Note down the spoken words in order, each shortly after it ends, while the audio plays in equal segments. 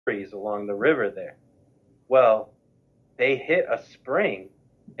quarries along the river there. Well, they hit a spring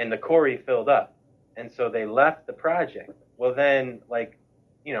and the quarry filled up. And so they left the project. Well, then, like,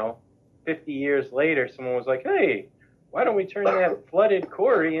 50 years later, someone was like, hey, why don't we turn that flooded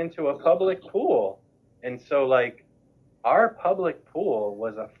quarry into a public pool? And so, like, our public pool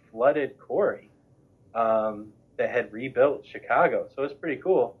was a flooded quarry that had rebuilt Chicago. So it's pretty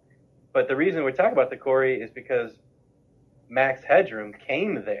cool. But the reason we're talking about the quarry is because Max Headroom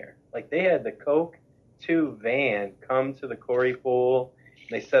came there. Like, they had the Coke 2 van come to the quarry pool.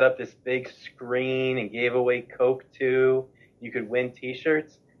 They set up this big screen and gave away Coke 2. You could win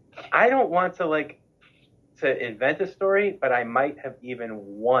T-shirts. I don't want to invent a story, but I might have even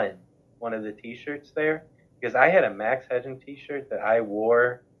won one of the T-shirts there because I had a Max Headroom T-shirt that I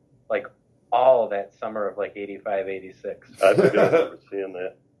wore like all that summer of like 85, 86. I think I remember seeing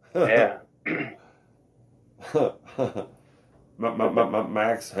that. Yeah.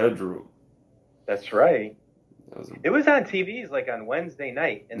 Max Headroom. That's right. It was on TVs like on Wednesday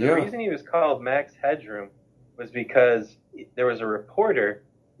night. And the reason he was called Max Headroom was because there was a reporter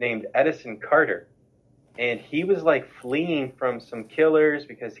named Edison Carter. And he was like fleeing from some killers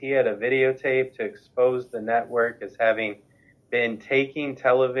because he had a videotape to expose the network as having been taking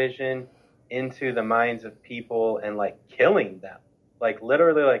television into the minds of people and like killing them. Like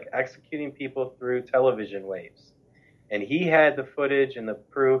literally like executing people through television waves. And he had the footage and the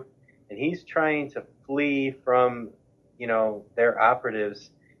proof. And he's trying to flee from, their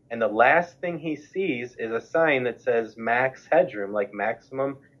operatives. And the last thing he sees is a sign that says Max Headroom, like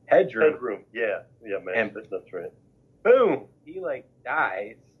maximum headroom. Headroom, yeah, man, that's right. Boom! He like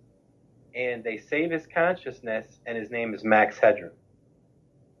dies, and they save his consciousness, and his name is Max Headroom.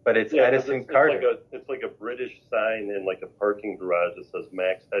 But it's Edison Carter. It's like a British sign in like a parking garage that says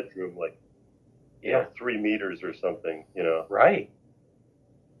Max Headroom, like 3 meters or something, Right.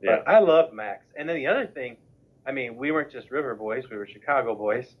 Yeah. But I love Max. And then the other thing, I mean, we weren't just River boys, we were Chicago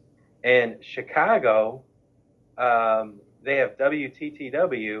boys. And Chicago, they have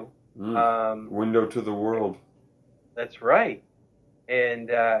WTTW. Window to the world. That's right.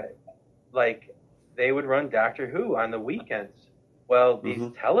 And, they would run Doctor Who on the weekends. Well, these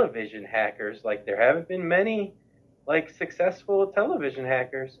television hackers, like, there haven't been many, like, successful television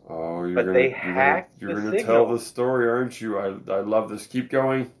hackers. Oh, they hacked the signal. You're going to tell the story, aren't you? I love this. Keep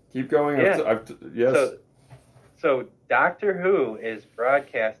going. Yeah. Yes. So Doctor Who is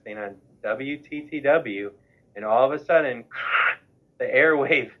broadcasting on WTTW, and all of a sudden, the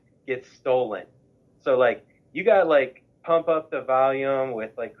airwave gets stolen. So, like, you got, like, Pump Up the Volume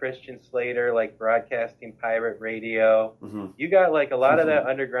with, like, Christian Slater, like, broadcasting pirate radio. You got, like, a lot of that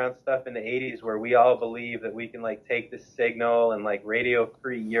underground stuff in the 80s where we all believe that we can, like, take the signal and, like, Radio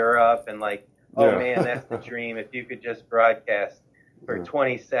Free Europe and, like, man, that's the dream. If you could just broadcast for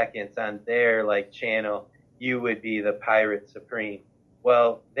 20 seconds on their, like, channel, you would be the pirate supreme.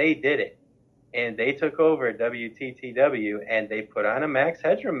 Well, they did it. And they took over WTTW, and they put on a Max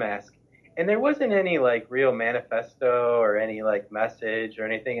Headroom mask. And there wasn't any, like, real manifesto or any, like, message or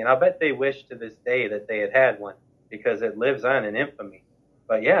anything. And I'll bet they wish to this day that they had one because it lives on in infamy.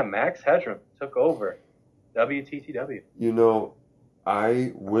 But, yeah, Max Headroom took over WTTW.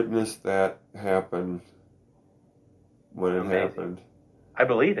 I witnessed that happen when it happened. I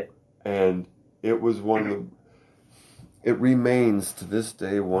believe it. And it was it remains to this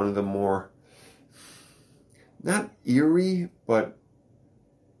day one of the more, not eerie, but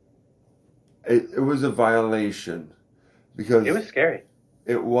it was a violation because it was scary.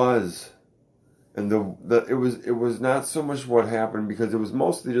 It was, and it was not so much what happened because it was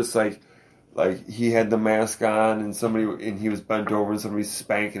mostly just like he had the mask on and he was bent over and somebody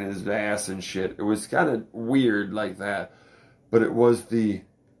spanking his ass and shit. It was kind of weird like that, but it was the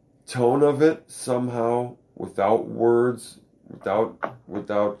tone of it somehow without words, without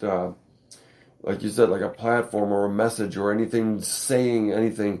like you said, like a platform or a message or anything saying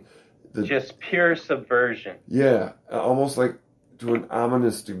anything. Just pure subversion. Yeah, almost like to an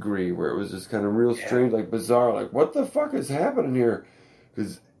ominous degree where it was just kind of real strange, like bizarre, like what the fuck is happening here?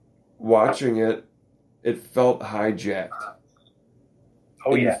 Because watching it felt hijacked.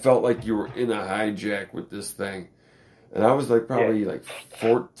 You felt like you were in a hijack with this thing. And I was like probably like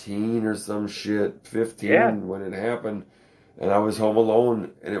 14 or some shit, 15 when it happened. And I was home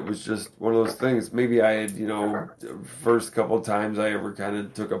alone, and it was just one of those things. Maybe I had, first couple of times I ever kind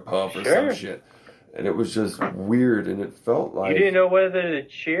of took a puff or some shit. And it was just weird, and it felt like... You didn't know whether to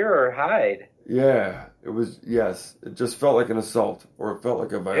cheer or hide. Yeah, it was, yes. It just felt like an assault, or it felt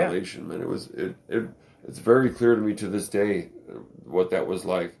like a violation. And it's very clear to me to this day what that was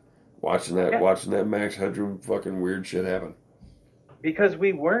like, watching that Max Headroom fucking weird shit happen. because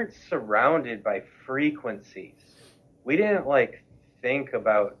we weren't surrounded by frequencies. We didn't like think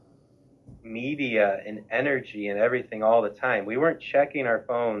about media and energy and everything all the time. We weren't checking our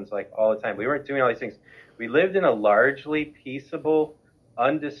phones like all the time. We weren't doing all these things. We lived in a largely peaceable,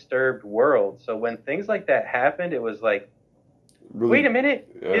 undisturbed world. So when things like that happened, it was like, Really, wait a minute,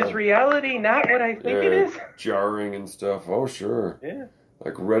 is reality not what I think it is? Jarring and stuff. Oh, sure. Yeah.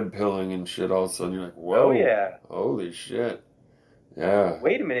 Like red pilling and shit. All of a sudden, you're like, whoa. Oh, yeah. Holy shit. Yeah.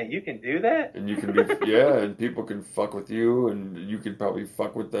 Wait a minute, you can do that? And you can be, yeah, and people can fuck with you, and you can probably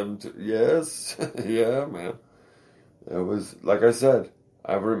fuck with them too. Yes. Yeah, man. It was, like I said,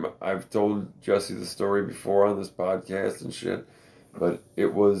 I've told Jesse the story before on this podcast and shit, but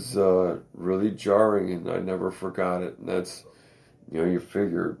it was really jarring, and I never forgot it. And that's, you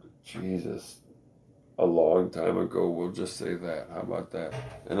figure, Jesus, a long time ago, we'll just say that. How about that?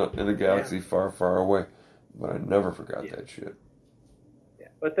 In a galaxy far, far away. But I never forgot that shit. Yeah,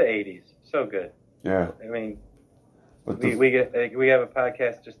 but the 80s, so good. Yeah. I mean, but we have a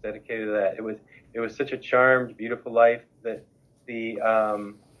podcast just dedicated to that. It was such a charmed, beautiful life that the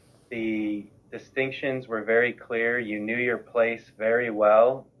distinctions were very clear. You knew your place very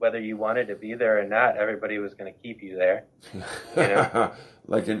well, whether you wanted to be there or not. Everybody was going to keep you there.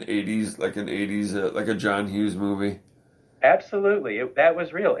 like an 80s, like a John Hughes movie. Absolutely, that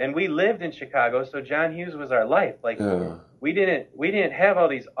was real, and we lived in Chicago, so John Hughes was our life. Like we didn't have all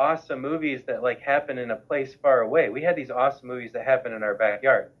these awesome movies that like happen in a place far away. We had these awesome movies that happen in our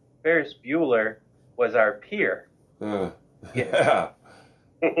backyard. Ferris Bueller was our peer. Yeah.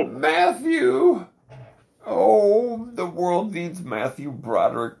 Matthew. Oh, the world needs Matthew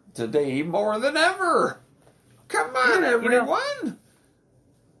Broderick today more than ever. Come on, everyone.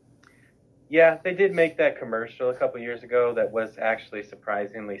 Yeah, they did make that commercial a couple years ago that was actually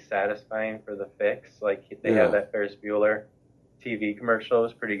surprisingly satisfying for the fix. Like, they had that Ferris Bueller TV commercial. It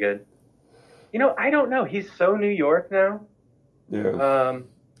was pretty good. I don't know. He's so New York now. Yeah.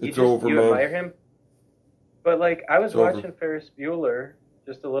 You admire him. But, like, I was watching Ferris Bueller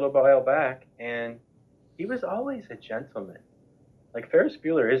just a little while back, and he was always a gentleman. Like, Ferris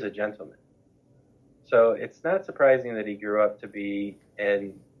Bueller is a gentleman. So it's not surprising that he grew up to be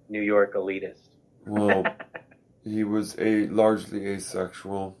an New York elitist. Well, he was largely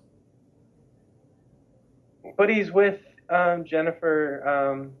asexual. But he's with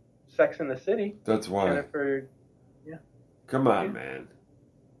Jennifer, Sex and the City. That's why. Jennifer, Come on, man.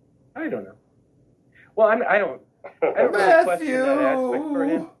 I don't know. Well, I don't really question that aspect for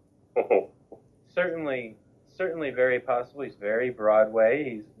him. Certainly very possible. He's very Broadway.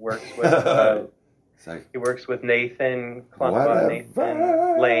 He works with Nathan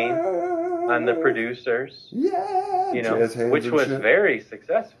Lane on The Producers. Yeah. Which was very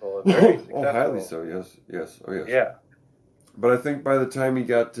successful. Very successful. Oh, highly so. Yes. Oh, yes. Yeah. But I think by the time he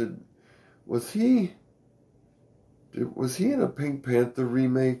got to, was he in a Pink Panther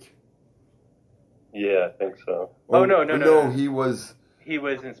remake? Yeah, I think so. No. He was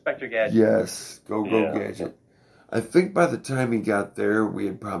Inspector Gadget. Yes, Go Gadget. I think by the time he got there, we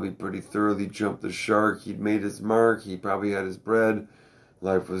had probably pretty thoroughly jumped the shark. He'd made his mark. He probably had his bread.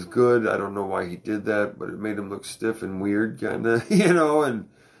 Life was good. I don't know why he did that, but it made him look stiff and weird, kind of, and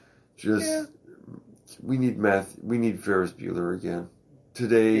just... Yeah. We need Ferris Bueller again.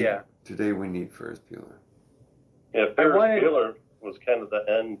 Today we need Ferris Bueller. Yeah, Ferris Bueller was kind of the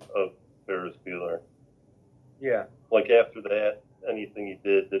end of Ferris Bueller. Yeah. Like after that, anything he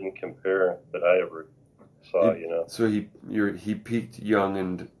did didn't compare that I ever saw, So he peaked young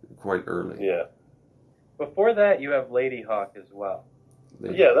and quite early. Yeah. Before that, you have Lady Hawk as well.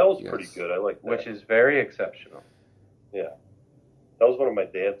 That was pretty good. I like that. Which is very exceptional. Yeah. That was one of my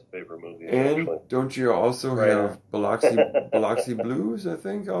dad's favorite movies. And actually. Don't you also have Biloxi Blues, I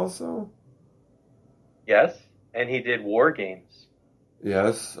think, also? Yes, and he did War Games.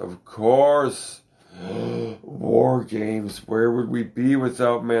 Yes, of course. War Games. Where would we be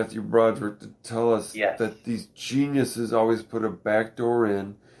without Matthew Broderick to tell us that these geniuses always put a back door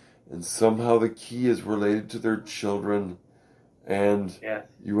in, and somehow the key is related to their children, and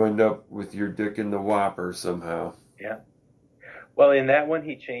you end up with your dick in the whopper somehow. Yeah. Well, in that one,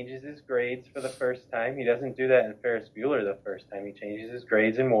 he changes his grades for the first time. He doesn't do that in Ferris Bueller the first time. He changes his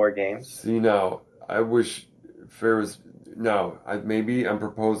grades in War Games. See, now, I wish I'm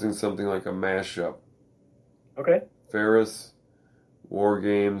proposing something like a mashup. Okay. Ferris, War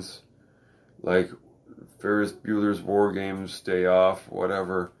Games, like Ferris Bueller's War Games, Stay Off,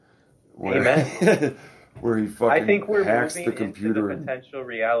 whatever. Amen. Where he fucking I think we're hacks moving the computer. Into the potential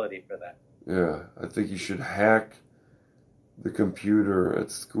reality for that. Yeah, I think he should hack the computer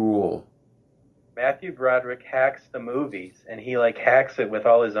at school. Matthew Broderick hacks the movies, and he like hacks it with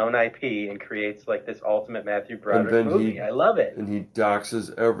all his own IP and creates like this ultimate Matthew Broderick movie. I love it. And he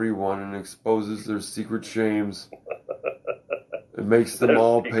doxes everyone and exposes their secret shames. It makes them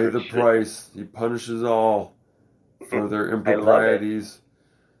all pay the price. He punishes all for their improprieties.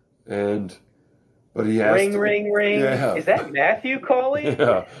 But he has ring, to... ring, ring. Yeah. Is that Matthew calling?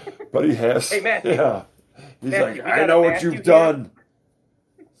 Yeah. But he has... Hey, Matthew. Yeah. He's Matthew, like, I know what you've done.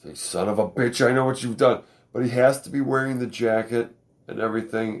 He's like, son of a bitch, I know what you've done. But he has to be wearing the jacket and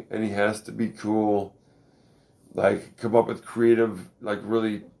everything, and he has to be cool. Like, come up with creative, like,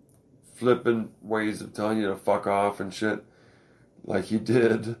 really flippant ways of telling you to fuck off and shit. Like he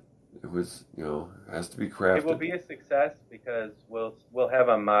did. It was, has to be crafted. It will be a success because we'll have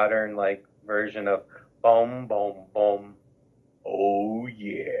a modern like version of boom boom boom. Oh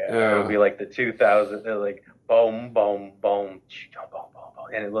yeah. It'll be like the 2000 like boom boom boom boom boom,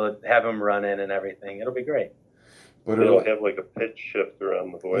 and it will have him running and everything. It'll be great. But it'll have like a pitch shifter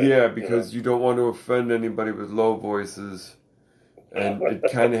on the voice. Yeah, because you don't want to offend anybody with low voices. And it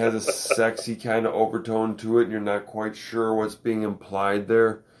kind of has a sexy kind of overtone to it, and you're not quite sure what's being implied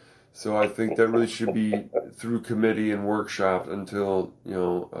there. So I think that really should be through committee and workshop until,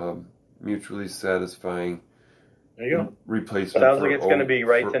 mutually satisfying. There you go. Replacement. Sounds like it's going to be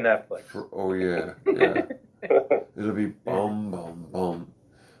right to Netflix. Yeah. It'll be bum, bum, bum.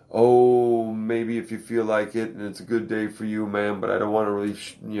 Oh, maybe if you feel like it, and it's a good day for you, man, but I don't want to really,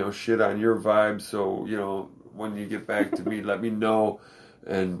 shit on your vibe, so, when you get back to me, let me know,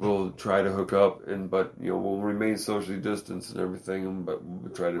 and we'll try to hook up. But we'll remain socially distanced and everything, but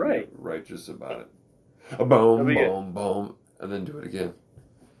we'll try to be righteous about it. A boom, boom, boom, and then do it again.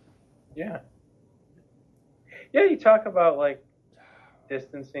 Yeah. Yeah, you talk about like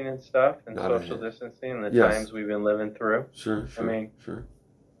distancing and stuff, and social distancing, and the times we've been living through. Sure. I mean, sure.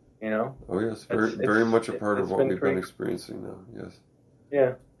 Oh yes, very much a part of what we've been experiencing now. Yes.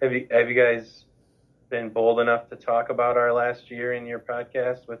 Yeah. Have you guys been bold enough to talk about our last year in your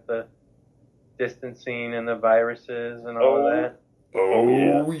podcast with the distancing and the viruses and all of that? Oh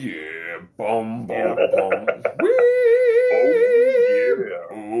yeah, boom, boom, boom.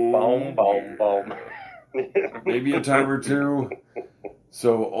 Boom, boom, boom. Maybe a time or two.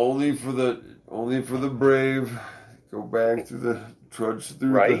 So only for the brave. Go back to trudge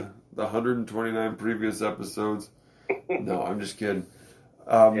through the 129 previous episodes. No, I'm just kidding.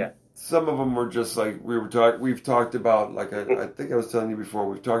 Some of them were just like we've talked about, like I think I was telling you before,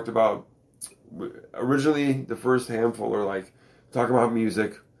 we've talked about, originally the first handful are like talking about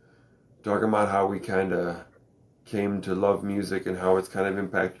music, talking about how we kind of came to love music and how it's kind of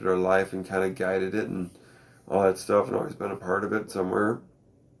impacted our life and kind of guided it and all that stuff, and always been a part of it somewhere.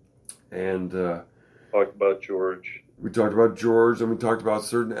 And talked about George. We talked about George, and we talked about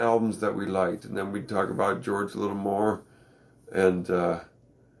certain albums that we liked, and then we talked about George a little more, and then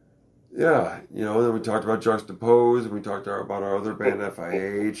we talked about Juxtapose, and we talked about our other band,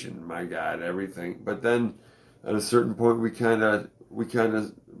 FIH, and my God, everything. But then, at a certain point, we kind of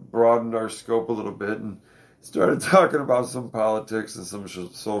broadened our scope a little bit and started talking about some politics and some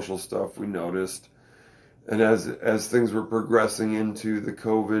social stuff we noticed. And as things were progressing into the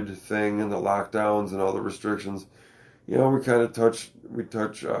COVID thing and the lockdowns and all the restrictions, we kind of touch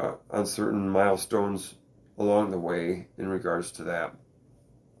on certain milestones along the way in regards to that.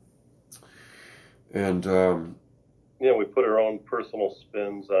 And we put our own personal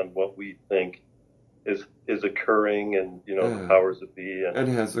spins on what we think is occurring, and the powers that be, and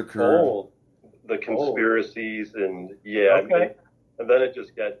it has occurred. The conspiracies, and and then it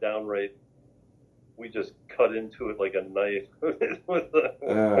just got downright. We just cut into it like a knife.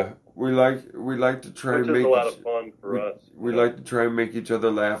 We like to try and make. Which is a lot of fun for us. We like to try and make each other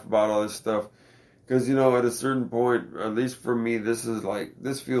laugh about all this stuff, because at a certain point, at least for me, this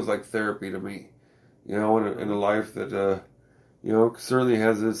feels like therapy to me. In a life that, certainly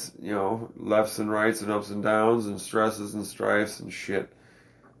has its, lefts and rights and ups and downs and stresses and strifes and shit.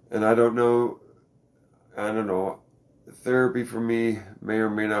 And I don't know, therapy for me may or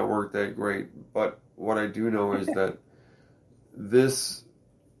may not work that great, but what I do know is that this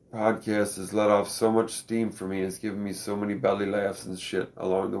podcast has let off so much steam for me. It's given me so many belly laughs and shit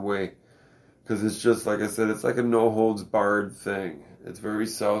along the way. Because it's just, like I said, it's like a no-holds-barred thing. It's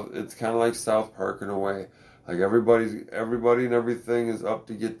it's kind of like South Park in a way. Like everybody and everything is up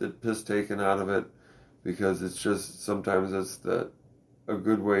to get the piss taken out of it, because it's just, sometimes it's a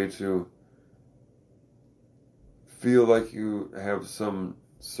good way to feel like you have some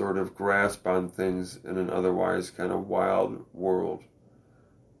sort of grasp on things in an otherwise kind of wild world.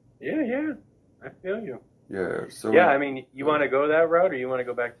 Yeah, I feel you. Yeah, so... Yeah, I mean, you want to go that route, or you want to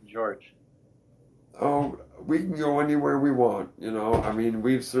go back to George? oh, we can go anywhere we want, you know. I mean,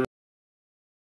 we've certainly